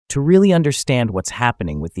To really understand what's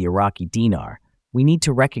happening with the Iraqi dinar, we need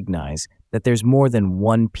to recognize that there's more than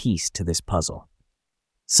one piece to this puzzle.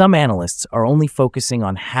 Some analysts are only focusing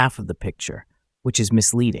on half of the picture, which is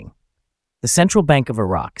misleading. The Central Bank of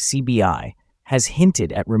Iraq, CBI, has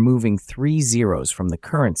hinted at removing 3 zeros from the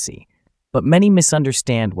currency, but many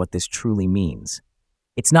misunderstand what this truly means.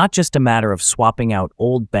 It's not just a matter of swapping out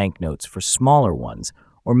old banknotes for smaller ones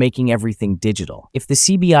or making everything digital. If the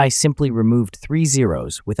CBI simply removed 3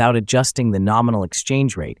 zeros without adjusting the nominal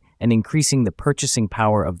exchange rate and increasing the purchasing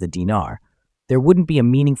power of the dinar, there wouldn't be a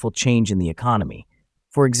meaningful change in the economy.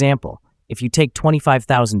 For example, if you take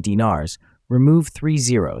 25,000 dinars, remove 3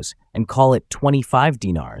 zeros, and call it 25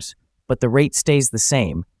 dinars, but the rate stays the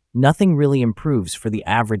same, nothing really improves for the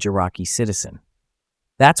average Iraqi citizen.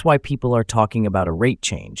 That's why people are talking about a rate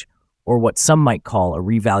change, or what some might call a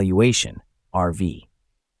revaluation, RV.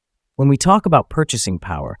 When we talk about purchasing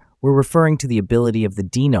power, we're referring to the ability of the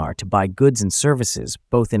dinar to buy goods and services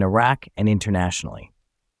both in Iraq and internationally.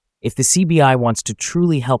 If the CBI wants to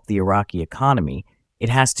truly help the Iraqi economy, it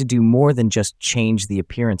has to do more than just change the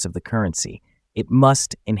appearance of the currency. It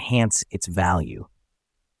must enhance its value.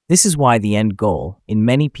 This is why the end goal, in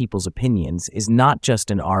many people's opinions, is not just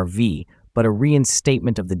an RV, but a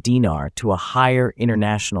reinstatement of the dinar to a higher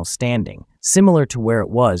international standing, similar to where it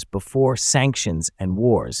was before sanctions and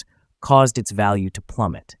wars caused its value to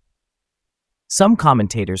plummet. Some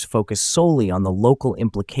commentators focus solely on the local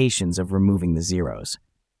implications of removing the zeros.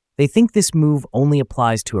 They think this move only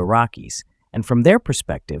applies to Iraqis, and from their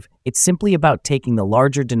perspective, it's simply about taking the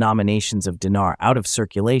larger denominations of dinar out of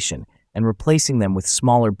circulation and replacing them with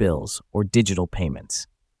smaller bills or digital payments.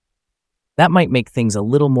 That might make things a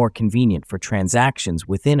little more convenient for transactions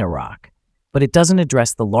within Iraq, but it doesn't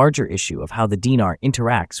address the larger issue of how the dinar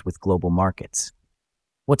interacts with global markets.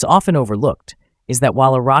 What's often overlooked is that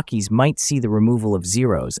while Iraqis might see the removal of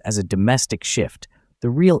zeros as a domestic shift,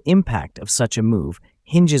 the real impact of such a move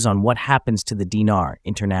hinges on what happens to the dinar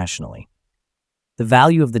internationally. The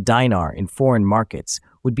value of the dinar in foreign markets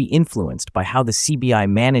would be influenced by how the CBI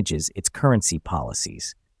manages its currency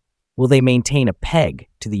policies. Will they maintain a peg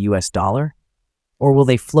to the US dollar? Or will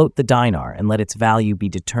they float the dinar and let its value be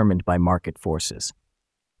determined by market forces?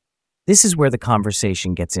 This is where the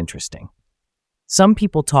conversation gets interesting. Some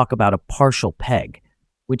people talk about a partial peg,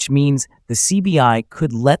 which means the CBI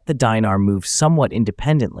could let the dinar move somewhat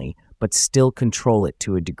independently but still control it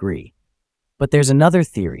to a degree. But there's another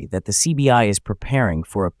theory that the CBI is preparing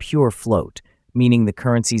for a pure float, meaning the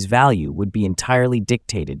currency's value would be entirely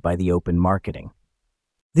dictated by the open marketing.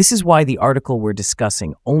 This is why the article we're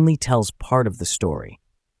discussing only tells part of the story.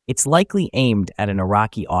 It's likely aimed at an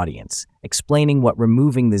Iraqi audience, explaining what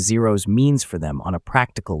removing the zeros means for them on a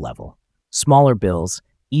practical level: smaller bills,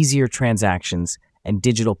 easier transactions, and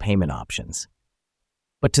digital payment options.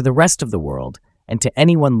 But to the rest of the world, and to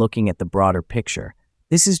anyone looking at the broader picture,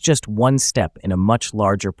 this is just one step in a much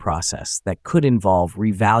larger process that could involve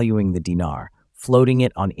revaluing the dinar, floating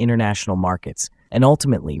it on international markets, and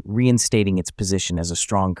ultimately reinstating its position as a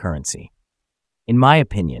strong currency. In my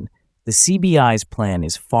opinion, the CBI's plan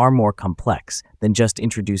is far more complex than just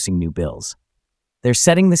introducing new bills. They're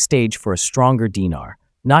setting the stage for a stronger dinar,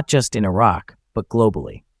 not just in Iraq, but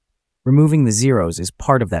globally. Removing the zeros is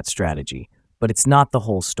part of that strategy, but it's not the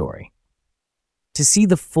whole story. To see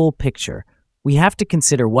the full picture, we have to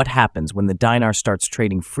consider what happens when the dinar starts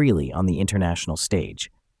trading freely on the international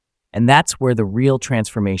stage. And that's where the real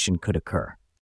transformation could occur.